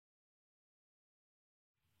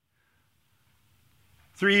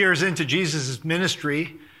3 years into Jesus'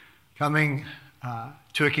 ministry, coming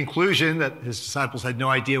to a conclusion that his disciples had no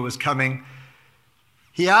idea was coming,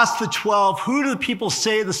 he asked the 12, who do the people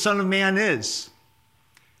say the Son of Man is?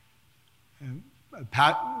 And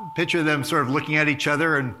picture them sort of looking at each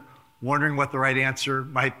other and wondering what the right answer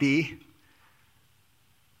might be.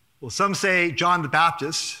 Well, some say John the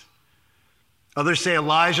Baptist. Others say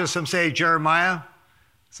Elijah. Some say Jeremiah.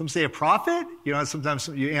 Some say a prophet. You know, sometimes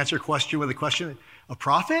you answer a question with a question. A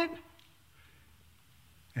prophet?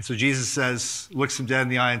 And so Jesus looks him dead in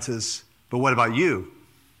the eye and says, but what about you?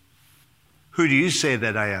 Who do you say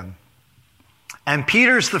that I am? And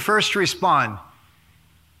Peter's the first to respond.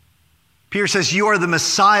 Peter says, you are the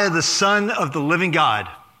Messiah, the Son of the living God.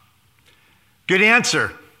 Good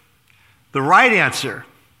answer. The right answer.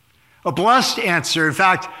 A blessed answer. In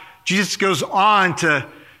fact, Jesus goes on to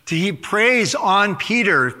heap praise on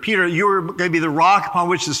Peter. Peter, you are going to be the rock upon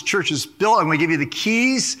which this church is built. I'm going to give you the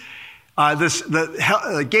keys.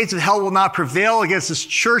 The gates of hell will not prevail against this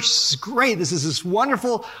church. This is great. This is this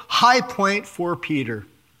wonderful high point for Peter.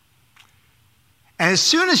 And as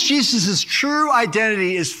soon as Jesus' true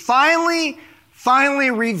identity is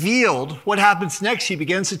finally revealed, what happens next? He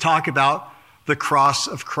begins to talk about the cross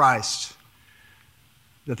of Christ.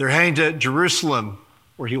 That they're heading to Jerusalem,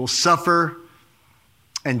 where he will suffer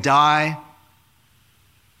and die,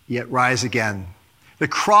 yet rise again. The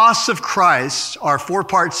cross of Christ, our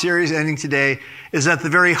 4-part series ending today, is at the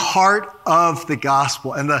very heart of the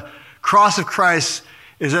gospel. And the cross of Christ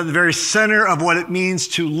is at the very center of what it means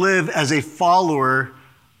to live as a follower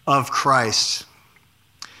of Christ.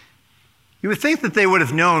 You would think that they would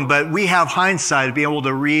have known, but we have hindsight to be able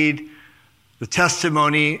to read the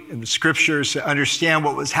testimony and the scriptures to understand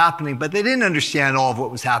what was happening, but they didn't understand all of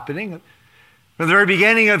what was happening. From the very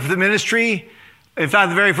beginning of the ministry, in fact,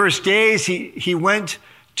 the very first days, he went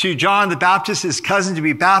to John the Baptist, his cousin, to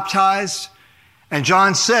be baptized. And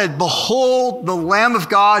John said, behold, the Lamb of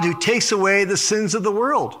God who takes away the sins of the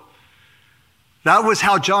world. That was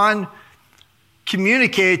how John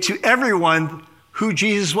communicated to everyone who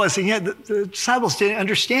Jesus was. And yet the disciples didn't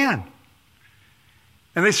understand.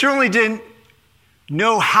 And they certainly didn't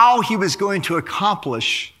know how he was going to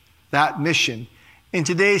accomplish that mission. In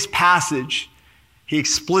today's passage, he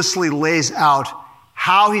explicitly lays out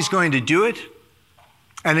how he's going to do it,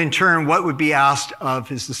 and in turn, what would be asked of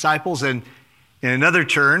his disciples, and in another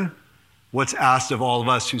turn, what's asked of all of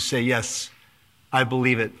us who say, yes, I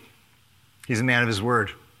believe it. He's a man of his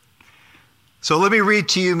word. So let me read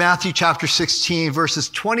to you Matthew chapter 16, verses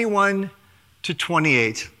 21 to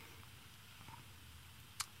 28.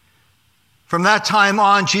 From that time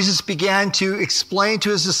on, Jesus began to explain to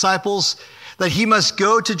his disciples that he must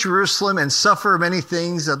go to Jerusalem and suffer many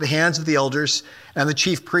things at the hands of the elders and the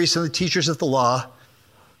chief priests and the teachers of the law,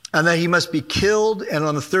 and that he must be killed and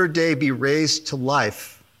on the third day be raised to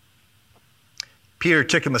life. Peter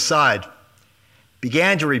took him aside,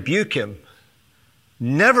 began to rebuke him.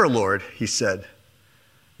 Never, Lord, he said.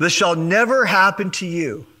 This shall never happen to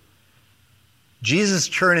you. Jesus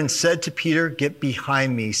turned and said to Peter, get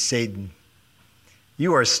behind me, Satan.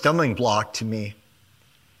 You are a stumbling block to me.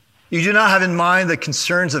 You do not have in mind the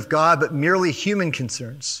concerns of God, but merely human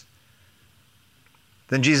concerns.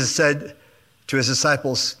 Then Jesus said to his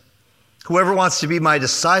disciples, whoever wants to be my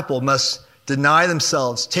disciple must deny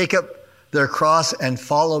themselves, take up their cross and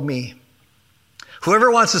follow me. Whoever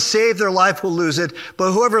wants to save their life will lose it,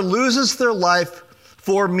 but whoever loses their life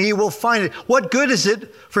for me will find it. What good is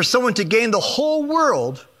it for someone to gain the whole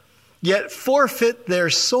world, yet forfeit their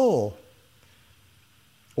soul?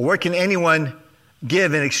 Or what can anyone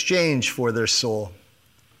give in exchange for their soul?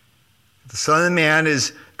 The Son of Man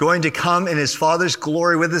is going to come in his Father's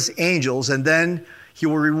glory with his angels, and then he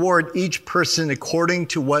will reward each person according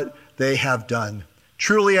to what they have done.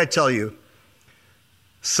 Truly, I tell you,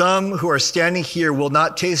 some who are standing here will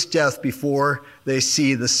not taste death before they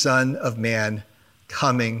see the Son of Man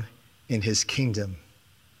coming in his kingdom.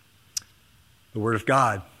 The word of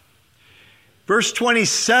God. Verse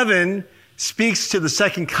 27 speaks to the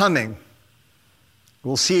second coming.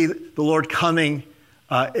 We'll see the Lord coming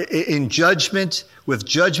in judgment, with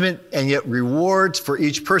judgment and yet rewards for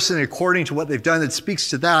each person according to what they've done. It speaks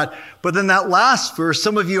to that. But then that last verse,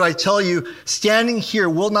 some of you, I tell you, standing here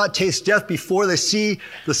will not taste death before they see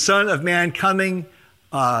the Son of Man coming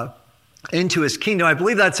into his kingdom. I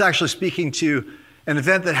believe that's actually speaking to an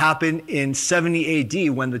event that happened in 70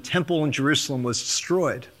 AD when the temple in Jerusalem was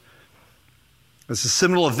destroyed. It's a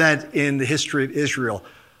seminal event in the history of Israel.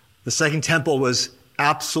 The second temple was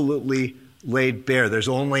absolutely laid bare. There's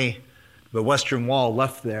only the Western Wall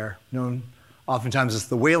left there, known oftentimes as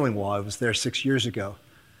the Wailing Wall. I was there 6 years ago.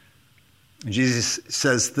 And Jesus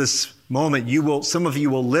says this moment, some of you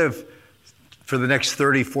will live for the next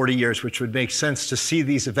 30, 40 years, which would make sense to see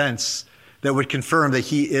these events that would confirm that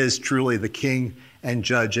he is truly the king and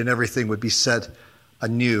judge, and everything would be set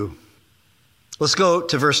anew. Let's go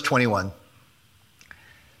to verse 21.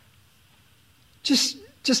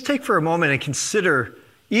 Just take for a moment and consider,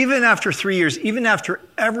 even after 3 years, even after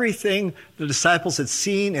everything the disciples had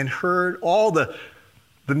seen and heard, all the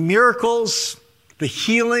miracles, the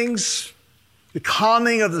healings, the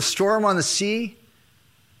calming of the storm on the sea,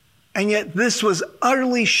 and yet this was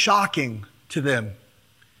utterly shocking to them.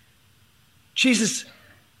 Jesus,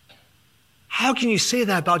 how can you say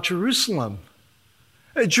that about Jerusalem?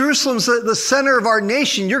 Jerusalem's the center of our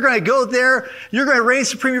nation. You're going to go there. You're going to reign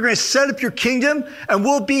supreme. You're going to set up your kingdom, and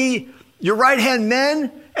we'll be your right-hand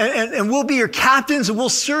men, and we'll be your captains, and we'll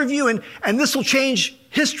serve you, and this will change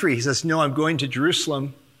history. He says, no, I'm going to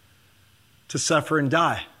Jerusalem to suffer and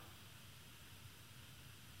die.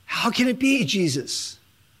 How can it be, Jesus?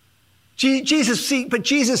 Jesus,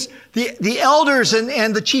 the elders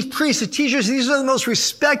and the chief priests, the teachers, these are the most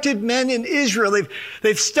respected men in Israel.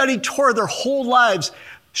 They've studied Torah their whole lives.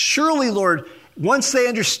 Surely, Lord, once they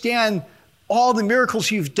understand all the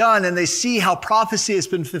miracles you've done and they see how prophecy has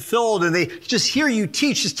been fulfilled and they just hear you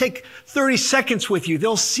teach, just take 30 seconds with you,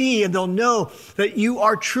 they'll see and they'll know that you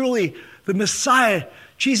are truly the Messiah.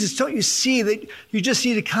 Jesus, don't you see that you just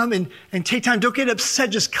need to come and take time? Don't get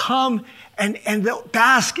upset. Just come and they'll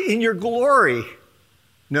bask in your glory.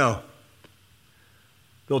 No.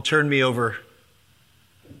 They'll turn me over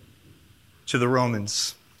to the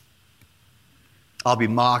Romans. I'll be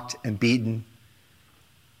mocked and beaten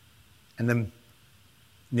and then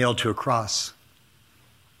nailed to a cross.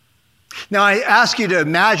 Now, I ask you to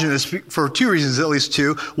imagine this for two reasons, at least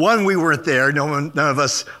two. One, we weren't there. None of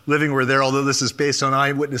us living were there, although this is based on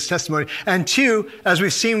eyewitness testimony. And two, as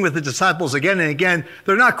we've seen with the disciples again and again,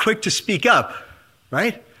 they're not quick to speak up,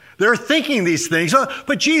 right? They're thinking these things. Oh,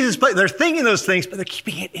 but they're thinking those things, but they're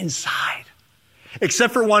keeping it inside.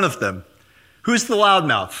 Except for one of them. Who's the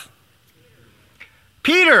loudmouth?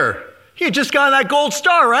 Peter. He had just gotten that gold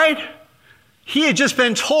star, right? He had just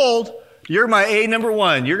been told, you're my A number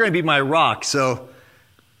one. You're going to be my rock. So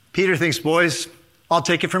Peter thinks, boys, I'll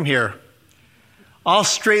take it from here. I'll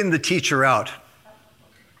straighten the teacher out.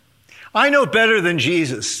 I know better than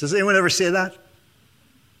Jesus. Does anyone ever say that?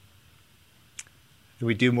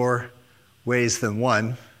 We do more ways than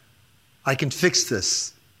one. I can fix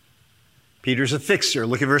this. Peter's a fixer.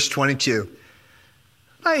 Look at verse 22.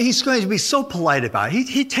 He's going to be so polite about it.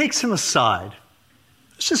 He takes him aside.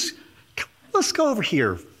 Let's go over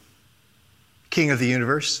here, King of the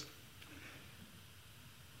universe.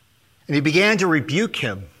 And he began to rebuke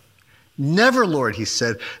him. Never, Lord, he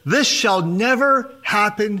said, this shall never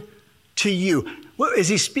happen to you. What is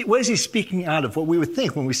he speaking out of? What we would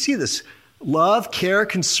think when we see this? Love, care,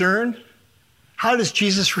 concern? How does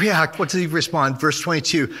Jesus react? What does he respond? Verse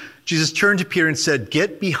 22, Jesus turned to Peter and said,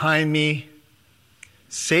 get behind me,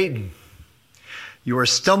 Satan. You are a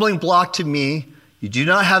stumbling block to me. You do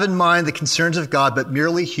not have in mind the concerns of God, but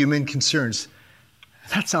merely human concerns.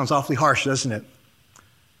 That sounds awfully harsh, doesn't it?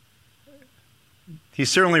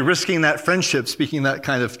 He's certainly risking that friendship, speaking that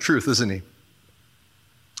kind of truth, isn't he?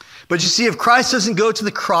 But you see, if Christ doesn't go to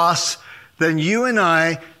the cross, then you and I,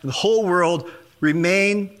 and the whole world,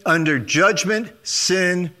 remain under judgment,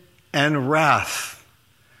 sin, and wrath.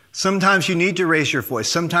 Sometimes you need to raise your voice.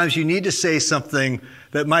 Sometimes you need to say something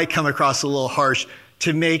that might come across a little harsh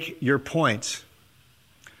to make your point.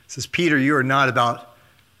 It says, Peter, you are not about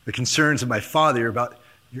the concerns of my Father. You're about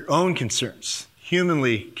your own concerns,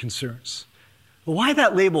 humanly concerns. Well, why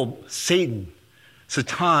that label, Satan,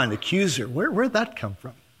 Satan, accuser? Where'd that come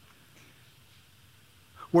from?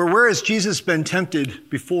 Where has Jesus been tempted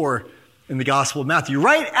before in the Gospel of Matthew?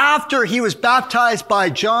 Right after he was baptized by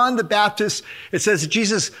John the Baptist, it says that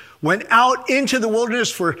Jesus went out into the wilderness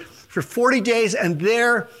for 40 days, and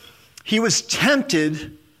there he was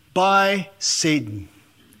tempted by Satan.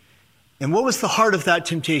 And what was the heart of that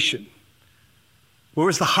temptation? What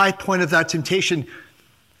was the high point of that temptation?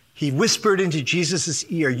 He whispered into Jesus'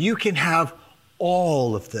 ear, you can have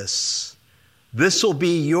all of this. This will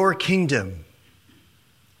be your kingdom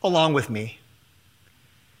along with me.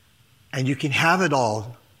 And you can have it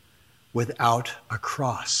all without a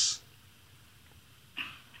cross.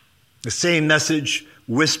 The same message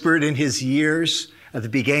whispered in his ears at the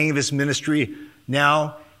beginning of his ministry.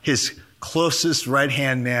 Now his closest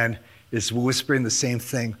right-hand man is whispering the same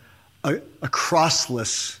thing. A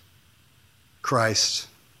crossless Christ.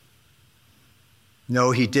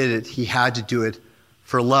 No, he did it. He had to do it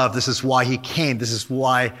for love. This is why he came. This is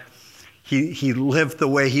why He lived the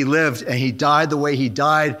way he lived, and he died the way he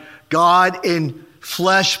died. God in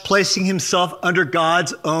flesh, placing himself under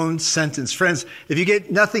God's own sentence. Friends, if you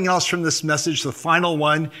get nothing else from this message, the final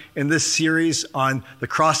one in this series on the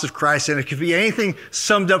cross of Christ, and it could be anything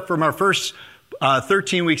summed up from our first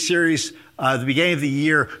 13-week series, the beginning of the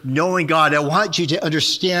year, knowing God, I want you to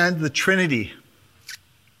understand the Trinity.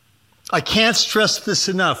 I can't stress this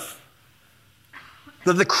enough.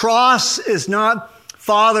 That the cross is not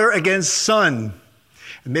father against son.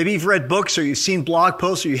 And maybe you've read books or you've seen blog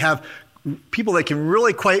posts or you have people that can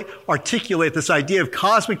really quite articulate this idea of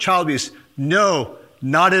cosmic child abuse. No,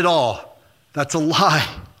 not at all. That's a lie.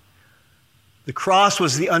 The cross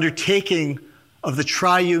was the undertaking of the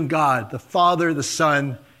triune God, the Father, the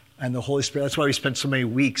Son, and the Holy Spirit. That's why we spent so many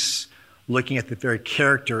weeks looking at the very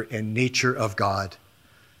character and nature of God.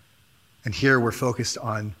 And here we're focused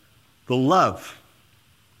on the love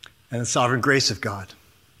and the sovereign grace of God.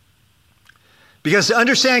 Because to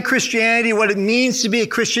understand Christianity, what it means to be a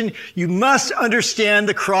Christian, you must understand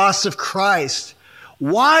the cross of Christ.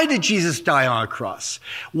 Why did Jesus die on a cross?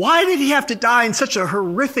 Why did he have to die in such a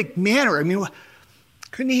horrific manner? I mean,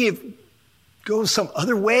 couldn't he go some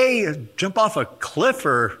other way, jump off a cliff,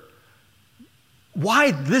 or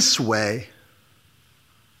why this way?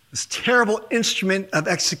 This terrible instrument of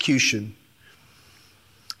execution.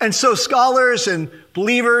 And so scholars and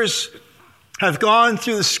believers have gone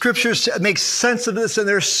through the scriptures to make sense of this, and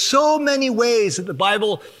there are so many ways that the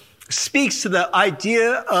Bible speaks to the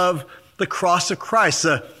idea of the cross of Christ.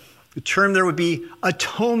 The term there would be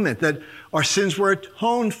atonement, that our sins were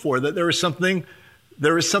atoned for, that there was something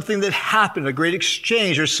that happened, a great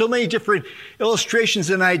exchange. There's so many different illustrations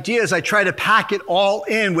and ideas. I try to pack it all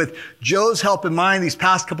in with Joe's help in mind these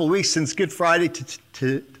past couple of weeks since Good Friday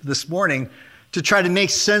to this morning to try to make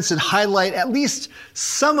sense and highlight at least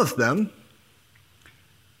some of them.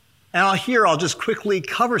 And I'll just quickly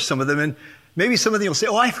cover some of them. And maybe some of them will say,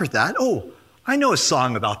 oh, I've heard that. Oh, I know a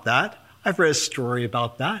song about that. I've read a story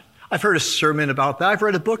about that. I've heard a sermon about that. I've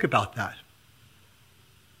read a book about that.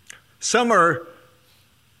 Some are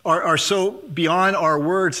so beyond our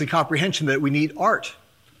words and comprehension that we need art.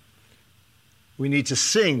 We need to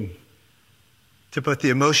sing to put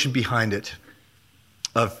the emotion behind it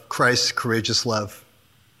of Christ's courageous love.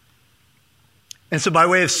 And so by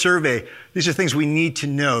way of survey, these are things we need to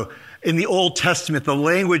know. In the Old Testament, the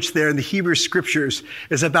language there in the Hebrew scriptures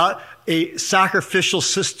is about a sacrificial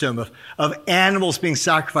system of animals being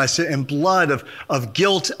sacrificed and blood, of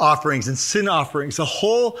guilt offerings and sin offerings. The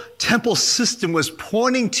whole temple system was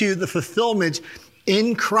pointing to the fulfillment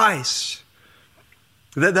in Christ.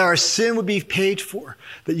 That our sin would be paid for,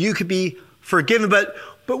 that you could be forgiven. But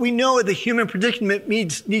we know that the human predicament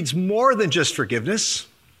needs more than just forgiveness.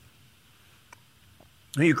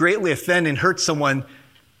 When you greatly offend and hurt someone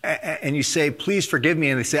and you say, please forgive me,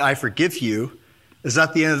 and they say, I forgive you, is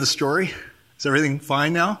that the end of the story? Is everything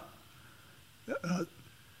fine now?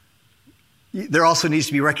 There also needs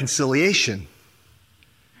to be reconciliation.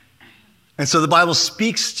 And so the Bible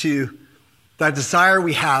speaks to that desire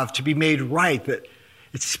we have to be made right, that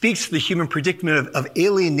it speaks to the human predicament of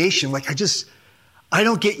alienation. Like, I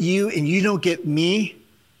don't get you and you don't get me.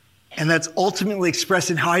 And that's ultimately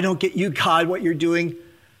expressed in how I don't get you, God, what you're doing.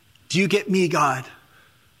 Do you get me, God?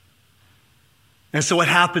 And so what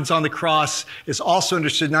happens on the cross is also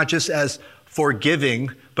understood not just as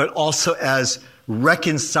forgiving, but also as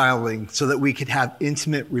reconciling so that we could have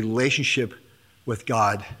intimate relationship with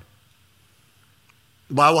God.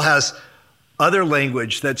 The Bible has other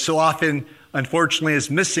language that so often, unfortunately, is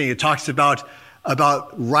missing. It talks about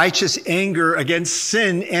righteous anger against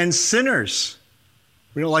sin and sinners.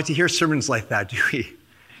 We don't like to hear sermons like that, do we?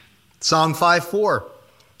 Psalm 5:4.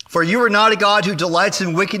 For you are not a God who delights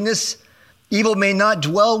in wickedness. Evil may not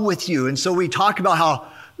dwell with you. And so we talk about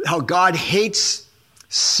how God hates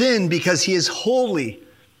sin because he is holy.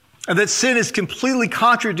 And that sin is completely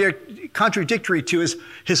contradictory to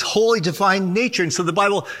his holy divine nature. And so the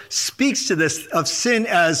Bible speaks to this of sin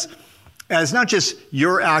as not just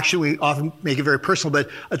your action. We often make it very personal, but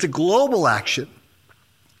it's a global action.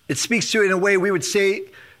 It speaks to it in a way we would say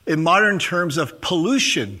in modern terms of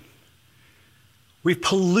pollution. We've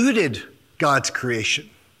polluted God's creation.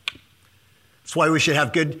 That's why we should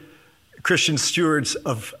have good Christian stewards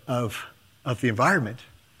of the environment.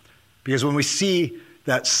 Because when we see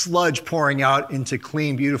that sludge pouring out into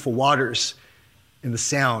clean, beautiful waters in the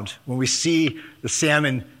Sound, when we see the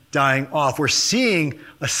salmon dying off, we're seeing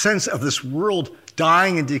a sense of this world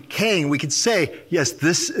dying and decaying. We could say, yes,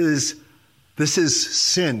 this is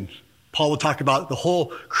sin. Paul will talk about the whole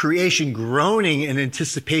creation groaning in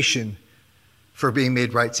anticipation for being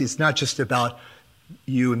made right. See, it's not just about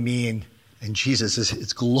you and me and Jesus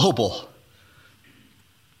it's global.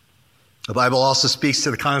 The Bible also speaks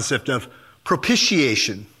to the concept of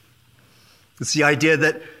propitiation. It's the idea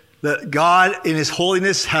that God in his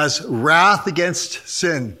holiness has wrath against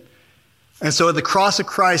sin. And so at the cross of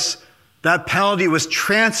Christ, that penalty was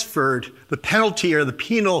transferred, the penalty or the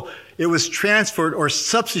penal, it was transferred or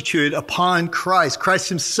substituted upon Christ. Christ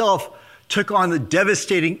himself took on the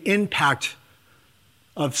devastating impact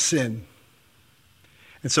of sin.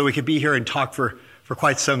 And so we could be here and talk for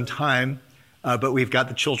quite some time, but we've got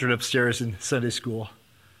the children upstairs in Sunday school.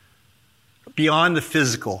 Beyond the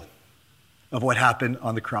physical of what happened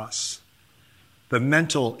on the cross, the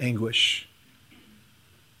mental anguish,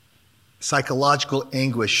 psychological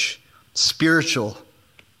anguish, spiritual,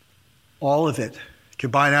 all of it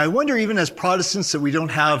combined. I wonder, even as Protestants, that we don't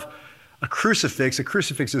have a crucifix. A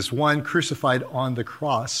crucifix is one crucified on the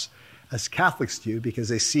cross, as Catholics do, because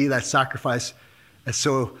they see that sacrifice as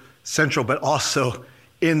so central, but also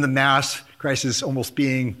in the Mass, Christ is almost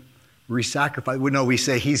being re-sacrificed. No, we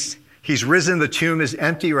say he's risen, the tomb is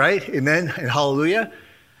empty, right? Amen and hallelujah.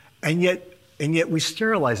 And yet we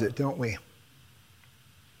sterilize it, don't we?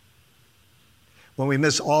 When we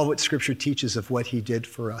miss all what Scripture teaches of what he did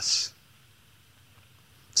for us.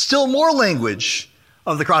 Still more language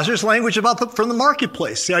of the cross. There's language from the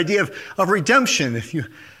marketplace, the idea of redemption,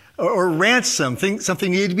 or ransom,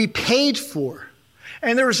 something needed to be paid for.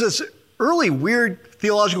 And there was this early weird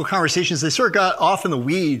theological conversations. They sort of got off in the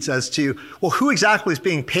weeds as to, well, who exactly is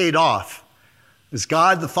being paid off? Is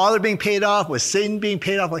God the Father being paid off? Was Satan being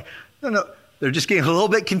paid off? No. They're just getting a little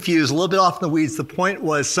bit confused, a little bit off in the weeds. The point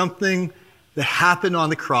was something that happened on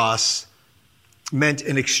the cross meant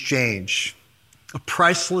an exchange, a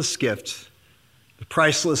priceless gift, the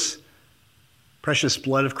priceless, precious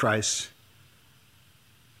blood of Christ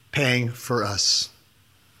paying for us.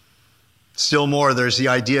 Still more, there's the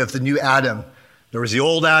idea of the new Adam. There was the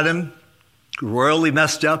old Adam, royally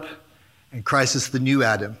messed up, and Christ is the new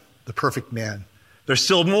Adam, the perfect man. There's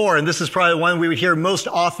still more, and this is probably the one we would hear most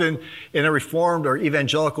often in a Reformed or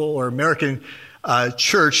evangelical or American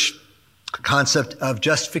church concept of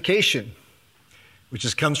justification,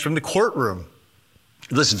 which comes from the courtroom.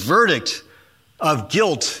 This verdict of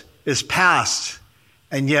guilt is passed,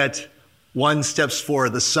 and yet one steps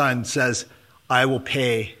forward. The Son says, I will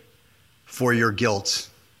pay for your guilt.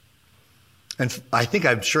 And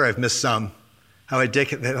I'm sure I've missed some. How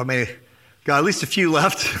many? Got at least a few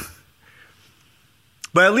left.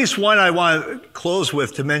 But at least one I want to close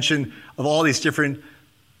with to mention of all these different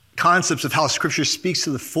concepts of how Scripture speaks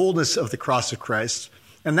to the fullness of the cross of Christ.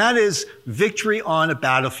 And that is victory on a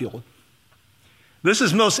battlefield. This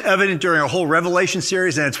is most evident during our whole Revelation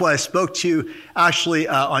series, and it's what I spoke to actually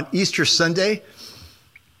on Easter Sunday.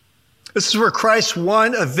 This is where Christ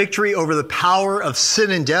won a victory over the power of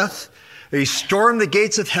sin and death, that he stormed the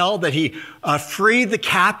gates of hell, that he freed the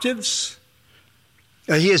captives.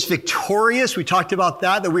 He is victorious. We talked about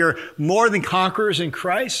that we are more than conquerors in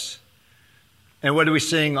Christ. And what do we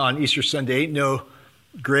sing on Easter Sunday? Ain't no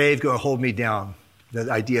grave gonna hold me down.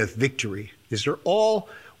 The idea of victory. These are all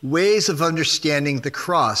ways of understanding the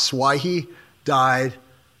cross, why he died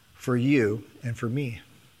for you and for me.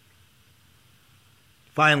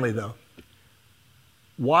 Finally, though,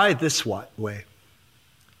 why this way?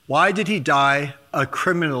 Why did he die a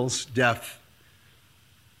criminal's death?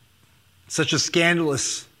 Such a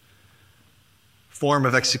scandalous form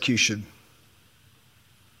of execution.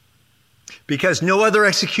 Because no other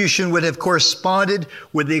execution would have corresponded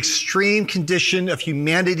with the extreme condition of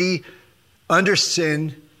humanity under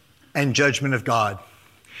sin and judgment of God.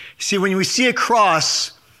 See, when we see a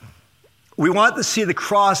cross, we want to see the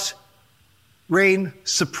cross reign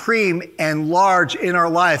supreme and large in our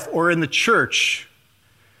life or in the church.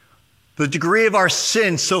 The degree of our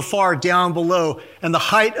sin so far down below, and the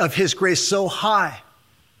height of his grace so high.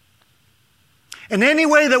 And any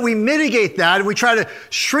way that we mitigate that, and we try to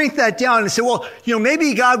shrink that down and say, well,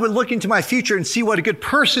 maybe God would look into my future and see what a good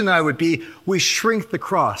person I would be, we shrink the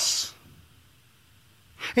cross.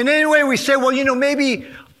 In any way we say, well, maybe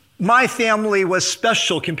my family was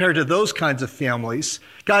special compared to those kinds of families.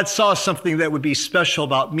 God saw something that would be special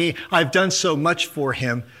about me. I've done so much for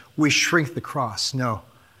him. We shrink the cross. No.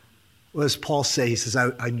 What does Paul say? He says,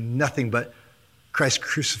 I knew nothing but Christ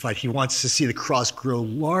crucified. He wants to see the cross grow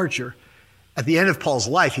larger. At the end of Paul's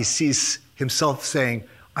life, he sees himself saying,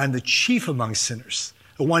 I'm the chief among sinners,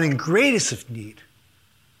 the one in greatest of need.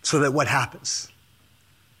 So that what happens?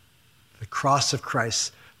 The cross of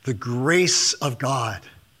Christ, the grace of God,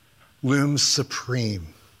 looms supreme.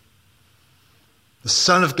 The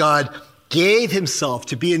Son of God gave himself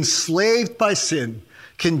to be enslaved by sin,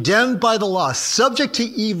 condemned by the law, subject to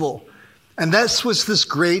evil, And this was this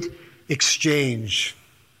great exchange.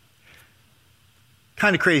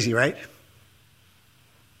 Kind of crazy, right?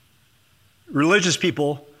 Religious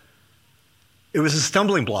people, it was a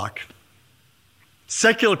stumbling block.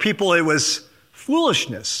 Secular people, it was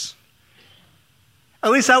foolishness. At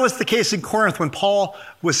least that was the case in Corinth when Paul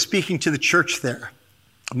was speaking to the church there,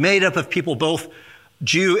 made up of people both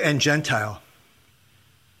Jew and Gentile.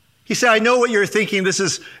 He said, I know what you're thinking. This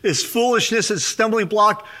is foolishness, it's a stumbling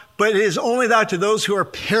block, but it is only that to those who are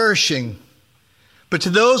perishing. But to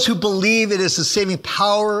those who believe, it is the saving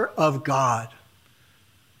power of God.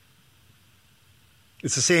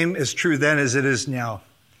 It's the same as true then as it is now.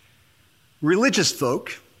 Religious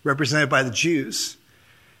folk, represented by the Jews,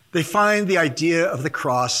 they find the idea of the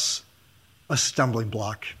cross a stumbling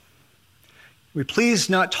block. We please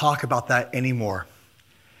not talk about that anymore.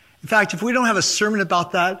 In fact, if we don't have a sermon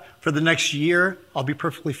about that for the next year, I'll be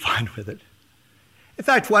perfectly fine with it. In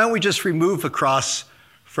fact, why don't we just remove a cross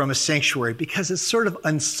from a sanctuary? Because it's sort of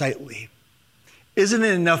unsightly. Isn't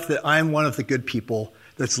it enough that I'm one of the good people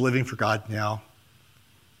that's living for God now?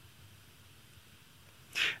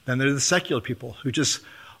 Then there are the secular people who just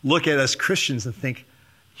look at us Christians and think,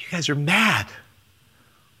 you guys are mad.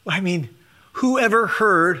 I mean, who ever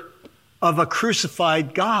heard of a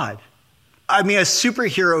crucified God? I mean, a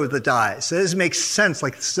superhero that dies. That doesn't make sense.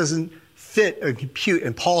 Like, this doesn't fit or compute.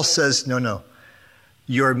 And Paul says, no,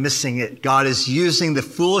 you're missing it. God is using the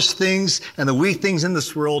foolish things and the weak things in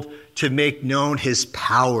this world to make known his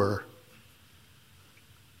power.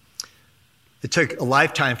 It took a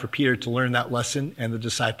lifetime for Peter to learn that lesson and the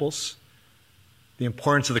disciples, the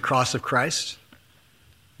importance of the cross of Christ.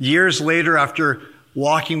 Years later, after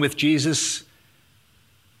walking with Jesus,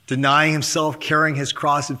 denying himself, carrying his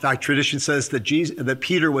cross. In fact, tradition says that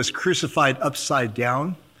Peter was crucified upside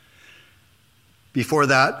down. Before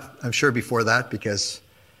that, I'm sure before that, because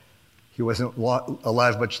he wasn't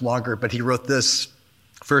alive much longer, but he wrote this,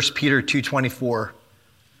 1 Peter 2:24.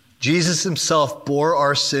 Jesus himself bore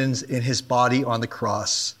our sins in his body on the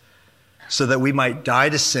cross so that we might die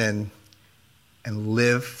to sin and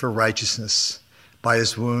live for righteousness. By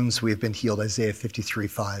his wounds we have been healed, Isaiah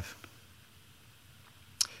 53:5.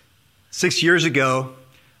 6 years ago,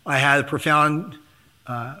 I had a profound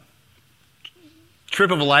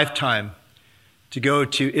trip of a lifetime to go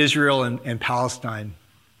to Israel and Palestine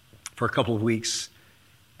for a couple of weeks.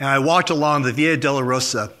 And I walked along the Via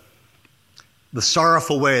Dolorosa, the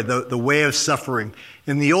sorrowful way, the way of suffering,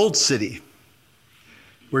 in the old city,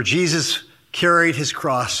 where Jesus carried his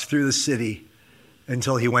cross through the city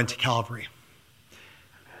until he went to Calvary.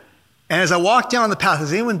 And as I walked down the path,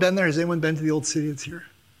 has anyone been there? Has anyone been to the old city that's here?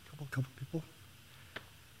 A couple people.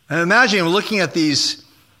 And imagine I'm looking at this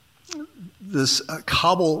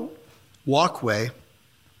cobble walkway,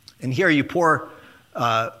 and here you pour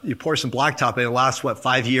some blacktop, and it lasts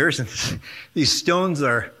 5 years, and these stones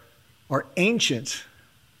are ancient.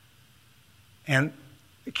 And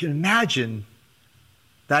you can imagine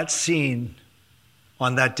that scene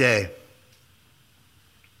on that day.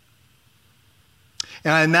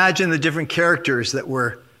 And I imagine the different characters that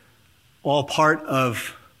were all part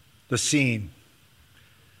of the scene.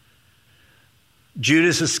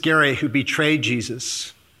 Judas Iscariot, who betrayed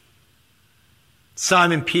Jesus.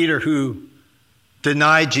 Simon Peter, who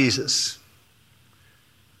denied Jesus.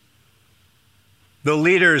 The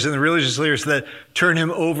leaders and the religious leaders that turned him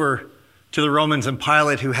over to the Romans, and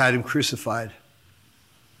Pilate, who had him crucified.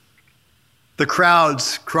 The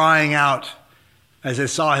crowds crying out as they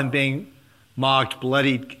saw him being mocked,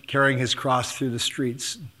 bloodied, carrying his cross through the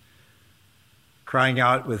streets, crying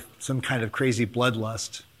out with some kind of crazy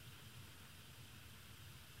bloodlust.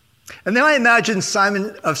 And then I imagine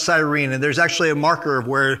Simon of Cyrene, and there's actually a marker of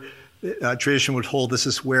where tradition would hold this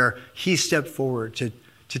is where he stepped forward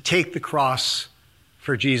to take the cross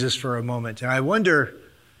for Jesus for a moment. And I wonder,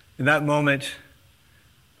 in that moment,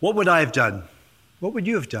 what would I have done? What would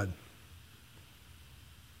you have done?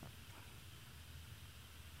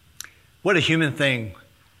 What a human thing.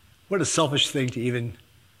 What a selfish thing to even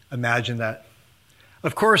imagine that.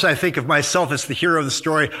 Of course, I think of myself as the hero of the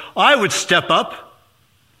story. I would step up.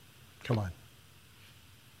 Come on.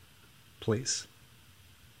 Please.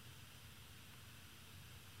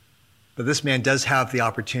 But this man does have the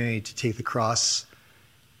opportunity to take the cross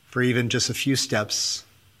for even just a few steps.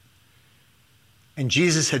 And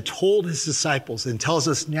Jesus had told his disciples, and tells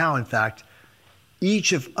us now, in fact,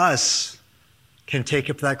 each of us can take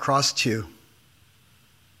up that cross too.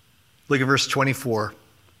 Look at verse 24.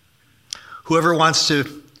 Whoever wants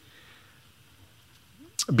to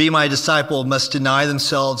be my disciple must deny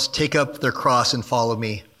themselves, take up their cross, and follow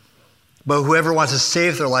me. But whoever wants to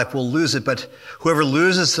save their life will lose it, but whoever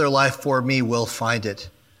loses their life for me will find it.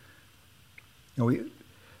 We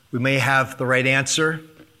may have the right answer.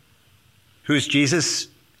 Who's Jesus?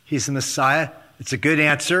 He's the Messiah. It's a good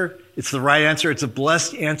answer. It's the right answer. It's a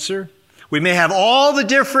blessed answer. We may have all the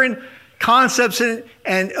different concepts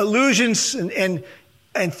and illusions and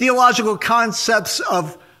theological concepts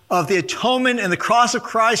of the atonement and the cross of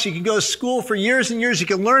Christ. You can go to school for years and years. You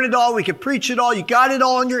can learn it all. We can preach it all. You got it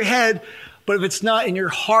all in your head. But if it's not in your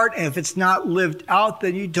heart and if it's not lived out,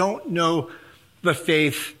 then you don't know the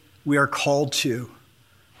faith we are called to.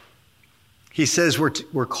 He says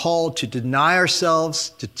we're called to deny ourselves,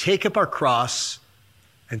 to take up our cross,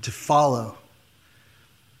 and to follow.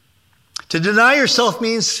 To deny yourself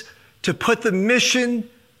means to put the mission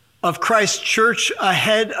of Christ's church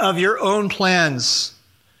ahead of your own plans.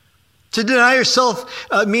 To deny yourself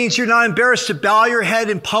means you're not embarrassed to bow your head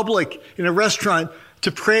in public in a restaurant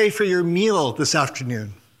to pray for your meal this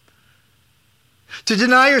afternoon. To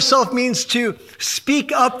deny yourself means to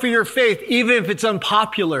speak up for your faith, even if it's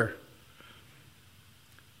unpopular.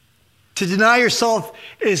 To deny yourself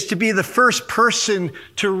is to be the first person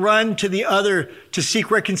to run to the other to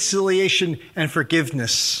seek reconciliation and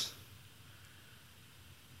forgiveness.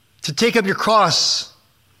 To take up your cross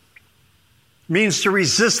means to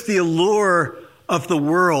resist the allure of the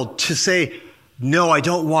world, to say, no, I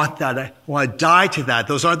don't want that. I want to die to that.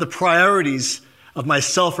 Those aren't the priorities of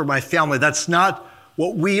myself or my family. That's not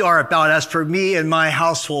what we are about. As for me and my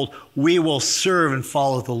household, we will serve and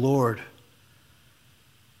follow the Lord.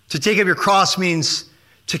 To take up your cross means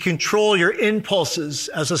to control your impulses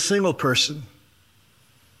as a single person.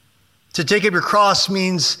 To take up your cross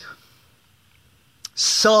means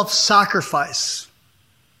self-sacrifice,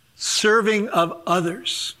 serving of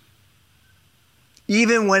others,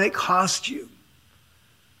 even when it costs you.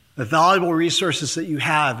 The valuable resources that you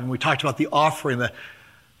have, and we talked about the offering, the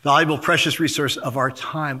valuable, precious resource of our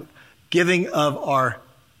time, giving of our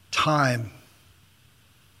time.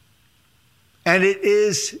 And it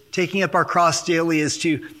is taking up our cross daily is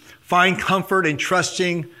to find comfort and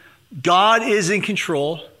trusting God is in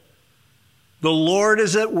control. The Lord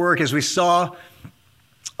is at work, as we saw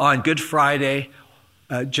on Good Friday,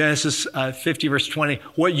 Genesis 50, verse 20.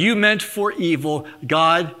 What you meant for evil,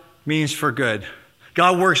 God means for good.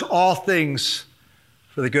 God works all things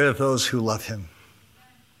for the good of those who love him.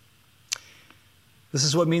 This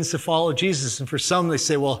is what it means to follow Jesus. And for some, they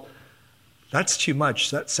say, well, that's too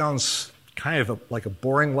much. That sounds kind of like a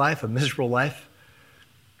boring life, a miserable life.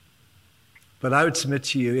 But I would submit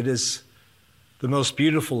to you, it is the most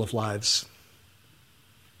beautiful of lives.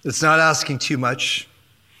 It's not asking too much.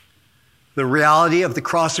 The reality of the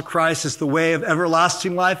cross of Christ is the way of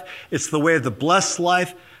everlasting life. It's the way of the blessed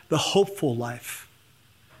life, the hopeful life.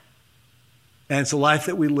 And it's a life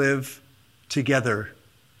that we live together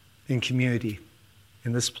in community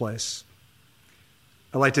in this place.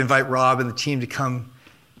 I'd like to invite Rob and the team to come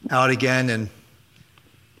out again, and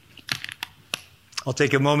I'll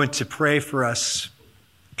take a moment to pray for us.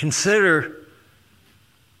 Consider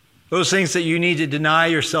those things that you need to deny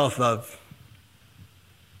yourself of.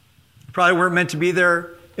 You probably weren't meant to be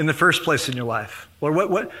there in the first place in your life.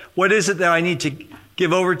 Lord, what is it that I need to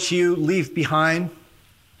give over to you, leave behind?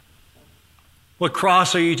 What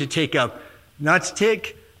cross are you to take up? Not to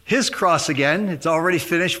take his cross again. It's already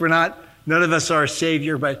finished. None of us are a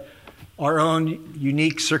savior, but our own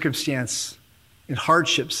unique circumstance and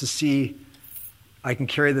hardships to see I can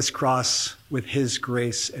carry this cross with his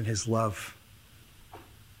grace and his love.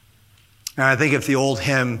 And I think of the old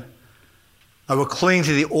hymn, I will cling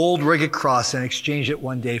to the old rugged cross and exchange it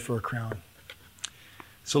one day for a crown.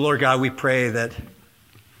 So Lord God, we pray that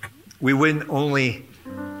we wouldn't only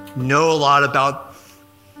know a lot about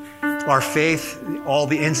our faith, all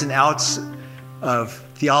the ins and outs of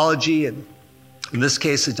theology, and in this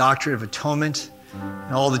case, the doctrine of atonement,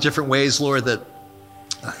 and all the different ways, Lord, that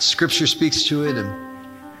Scripture speaks to it,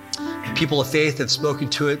 and people of faith have spoken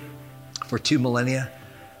to it for 2 millennia.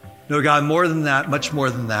 No, God, more than that, much more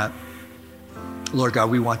than that, Lord God,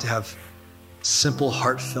 we want to have simple,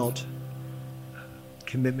 heartfelt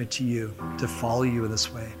commitment to you, to follow you in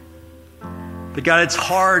this way. But God, it's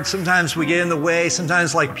hard. Sometimes we get in the way.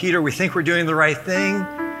 Sometimes, like Peter, we think we're doing the right thing.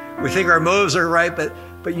 We think our motives are right,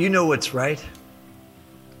 but you know what's right.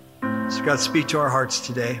 So God, speak to our hearts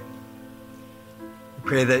today. We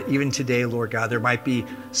pray that even today, Lord God, there might be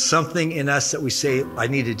something in us that we say, I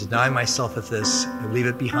need to deny myself of this and leave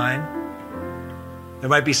it behind. There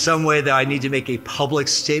might be some way that I need to make a public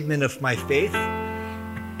statement of my faith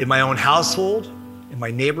in my own household, in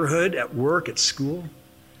my neighborhood, at work, at school.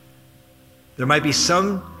 There might be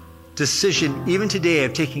some decision, even today,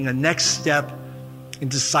 of taking a next step in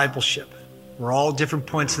discipleship. We're all different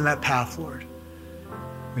points in that path, Lord.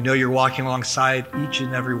 We know you're walking alongside each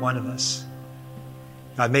and every one of us.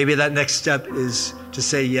 God, maybe that next step is to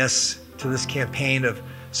say yes to this campaign of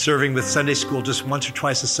serving with Sunday school just once or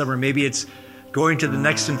twice a summer. Maybe it's going to the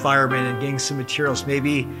next environment and getting some materials.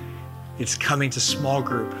 Maybe it's coming to small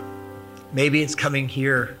group. Maybe it's coming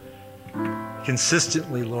here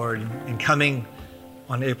consistently, Lord, and coming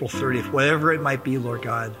on April 30th. Whatever it might be, Lord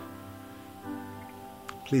God,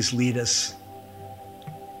 please lead us.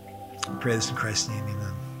 I pray this in Christ's name,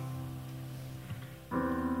 amen.